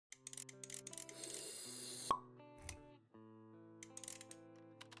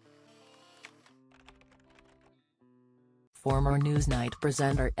Former Newsnight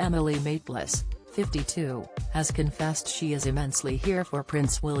presenter Emily Maitlis, 52, has confessed she is immensely here for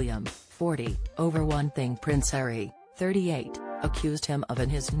Prince William, 40, over one thing Prince Harry, 38, accused him of in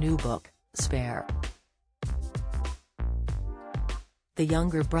his new book, Spare. The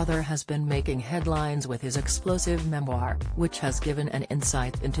younger brother has been making headlines with his explosive memoir, which has given an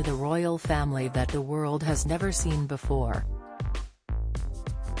insight into the royal family that the world has never seen before.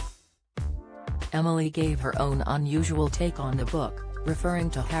 Emily gave her own unusual take on the book, referring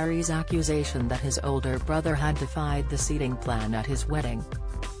to Harry's accusation that his older brother had defied the seating plan at his wedding.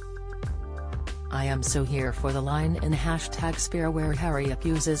 "I am so here for the line in #Spare where Harry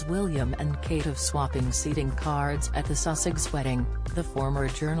accuses William and Kate of swapping seating cards at the Sussex wedding," the former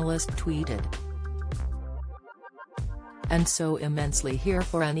journalist tweeted. "And so immensely here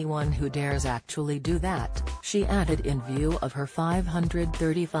for anyone who dares actually do that," she added in view of her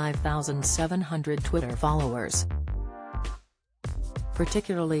 535,700 Twitter followers.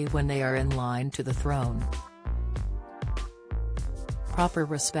 "Particularly when they are in line to the throne. Proper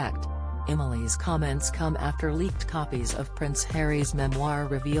respect." Emily's comments come after leaked copies of Prince Harry's memoir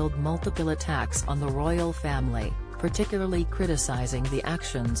revealed multiple attacks on the royal family, particularly criticizing the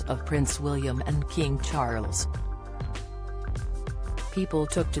actions of Prince William and King Charles. People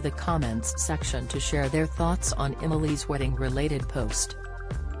took to the comments section to share their thoughts on Emily's wedding-related post.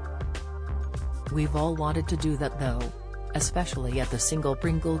 "We've all wanted to do that though. Especially at the single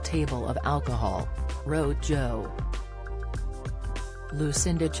Pringle table of alcohol," wrote Joe.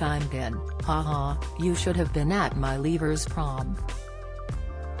 Lucinda chimed in, "Haha, you should have been at my leaver's prom."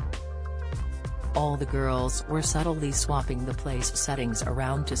 All the girls were subtly swapping the place settings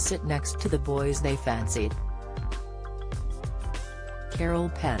around to sit next to the boys they fancied. Carol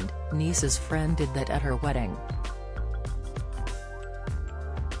penned, "Niece's friend did that at her wedding.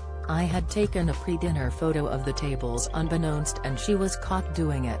 I had taken a pre-dinner photo of the tables unbeknownst and she was caught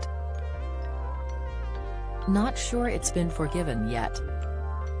doing it. Not sure it's been forgiven yet."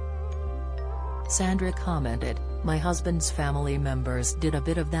 Sandra commented, "My husband's family members did a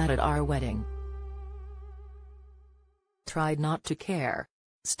bit of that at our wedding. Tried not to care.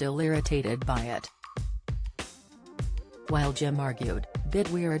 Still irritated by it." While Jim argued,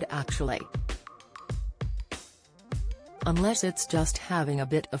 "Bit weird actually. Unless it's just having a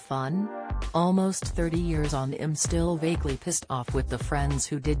bit of fun? Almost 30 years on I'm still vaguely pissed off with the friends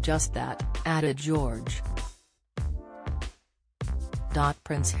who did just that," added George.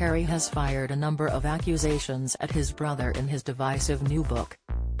 Prince Harry has fired a number of accusations at his brother in his divisive new book.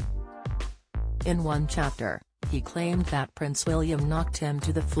 In one chapter, he claimed that Prince William knocked him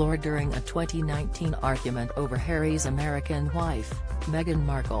to the floor during a 2019 argument over Harry's American wife, Meghan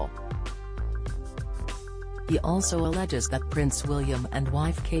Markle. He also alleges that Prince William and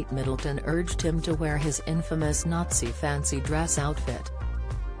wife Kate Middleton urged him to wear his infamous Nazi fancy dress outfit.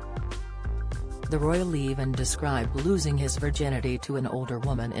 The royal even described losing his virginity to an older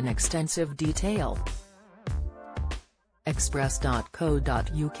woman in extensive detail.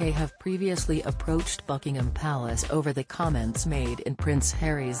 Express.co.uk have previously approached Buckingham Palace over the comments made in Prince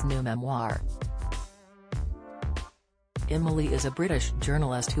Harry's new memoir. Emily is a British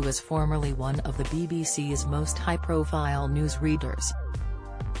journalist who was formerly one of the BBC's most high-profile newsreaders.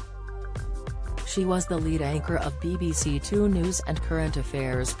 She was the lead anchor of BBC Two News and current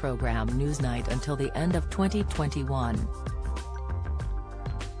affairs programme Newsnight until the end of 2021.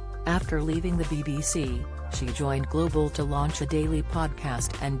 After leaving the BBC, she joined Global to launch a daily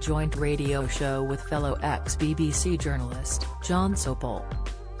podcast and joint radio show with fellow ex-BBC journalist John Sopel.